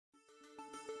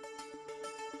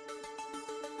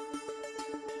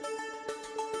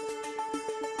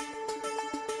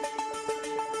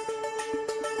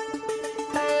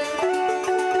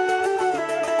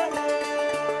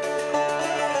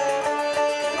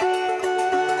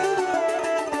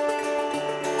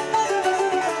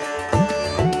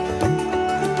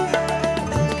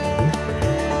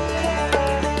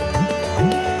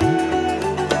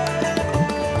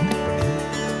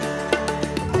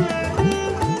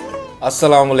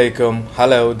Assalamu alaikum.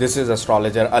 Hello, this is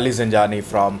Astrologer Ali Zanjani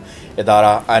from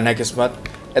Idara Aina Kismat.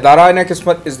 Idara Aina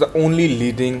Kismat is the only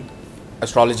leading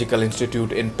astrological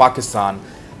institute in Pakistan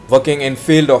working in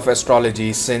field of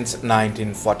astrology since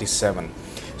 1947.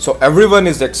 So everyone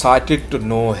is excited to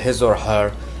know his or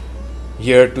her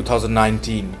year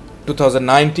 2019.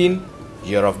 2019,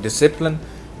 year of discipline.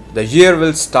 The year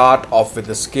will start off with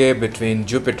a square between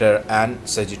Jupiter and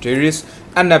Sagittarius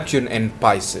and Neptune in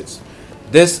Pisces.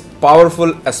 This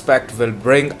powerful aspect will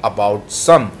bring about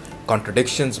some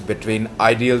contradictions between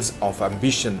ideals of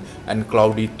ambition and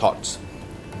cloudy thoughts.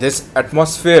 This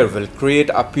atmosphere will create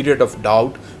a period of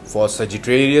doubt for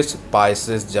Sagittarius,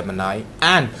 Pisces, Gemini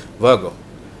and Virgo.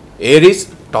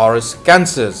 Aries, Taurus,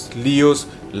 Cancers, Leos,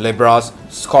 Libras,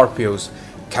 Scorpios,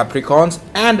 Capricorns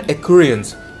and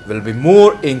Aquarians will be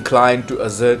more inclined to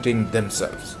asserting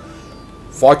themselves.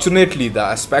 Fortunately, the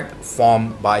aspect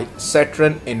formed by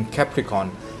Saturn in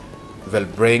Capricorn will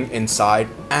bring insight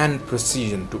and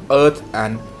precision to earth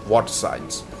and water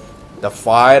signs. The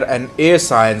fire and air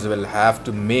signs will have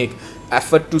to make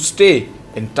effort to stay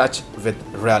in touch with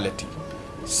reality.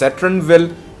 Saturn will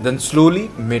then slowly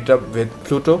meet up with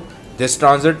Pluto. This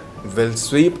transit will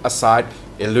sweep aside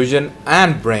illusion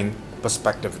and bring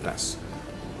perspectiveness.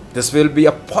 This will be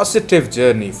a positive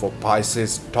journey for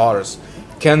Pisces, Taurus,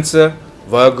 Cancer,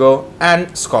 Virgo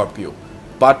and Scorpio,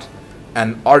 but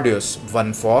an arduous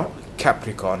one for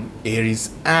Capricorn, Aries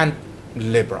and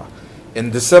Libra. In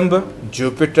December,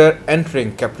 Jupiter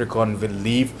entering Capricorn will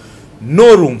leave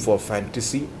no room for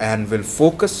fantasy and will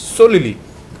focus solely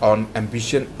on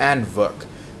ambition and work.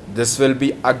 This will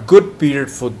be a good period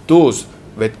for those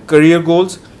with career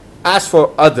goals. As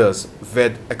for others,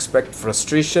 with expect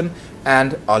frustration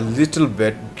and a little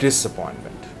bit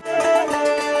disappointment.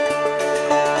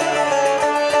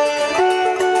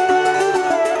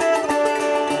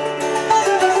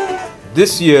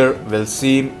 This year will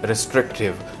seem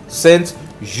restrictive since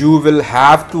you will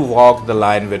have to walk the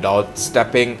line without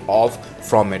stepping off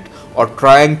from it or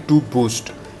trying to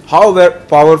boost. However,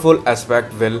 powerful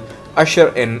aspect will usher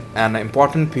in an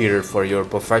important period for your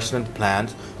professional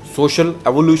plans, social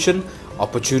evolution,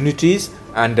 opportunities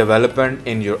and development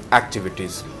in your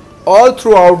activities. All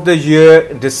throughout the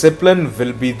year, discipline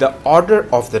will be the order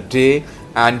of the day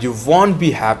and you won't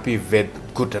be happy with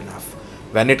good enough.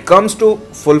 When it comes to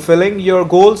fulfilling your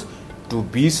goals, to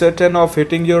be certain of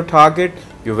hitting your target,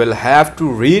 you will have to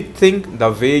rethink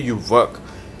the way you work,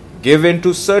 give in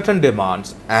to certain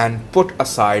demands and put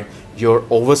aside your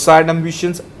oversized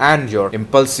ambitions and your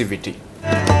impulsivity.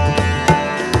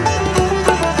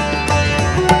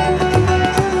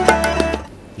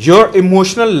 Your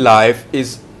emotional life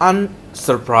is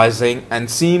unsurprising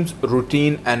and seems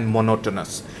routine and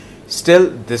monotonous.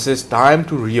 Still, this is time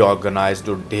to reorganize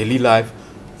your daily life,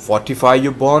 fortify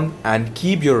your bond and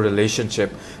keep your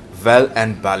relationship well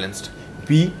and balanced.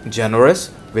 Be generous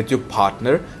with your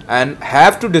partner and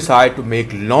have to decide to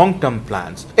make long-term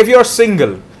plans. If you are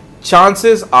single,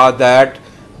 chances are that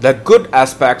the good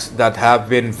aspects that have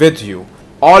been with you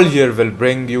all year will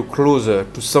bring you closer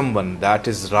to someone that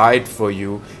is right for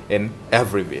you in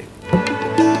every way.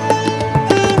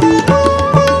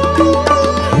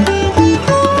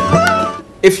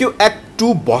 If you act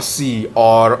too bossy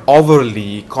or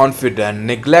overly confident,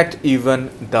 neglect even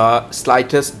the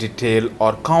slightest detail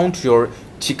or count your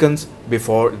chickens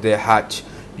before they hatch,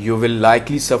 you will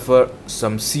likely suffer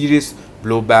some serious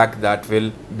blowback that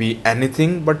will be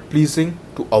anything but pleasing.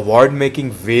 To avoid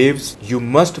making waves, you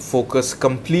must focus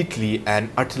completely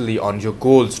and utterly on your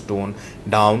goals. Tone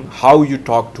down how you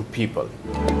talk to people.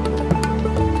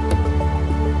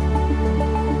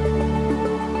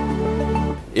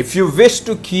 If you wish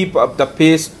to keep up the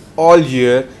pace all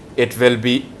year, it will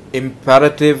be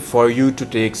imperative for you to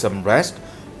take some rest,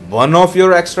 burn off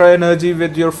your extra energy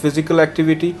with your physical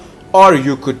activity, or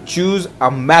you could choose a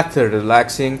method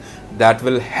relaxing that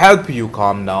will help you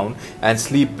calm down and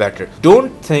sleep better.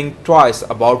 Don't think twice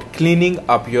about cleaning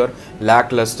up your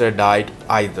lackluster diet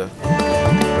either.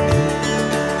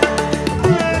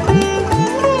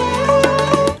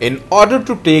 In order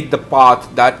to take the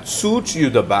path that suits you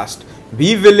the best,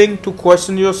 be willing to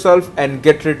question yourself and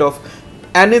get rid of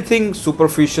anything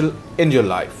superficial in your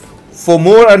life. For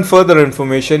more and further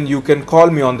information, you can call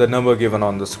me on the number given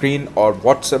on the screen or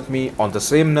WhatsApp me on the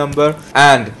same number.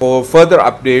 And for further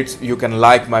updates, you can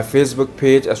like my Facebook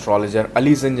page Astrologer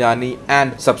Ali Zanjani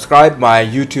and subscribe my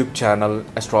YouTube channel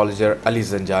Astrologer Ali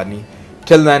Zanjani.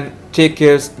 Till then, take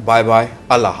care, bye bye,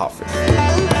 Allah Hafiz.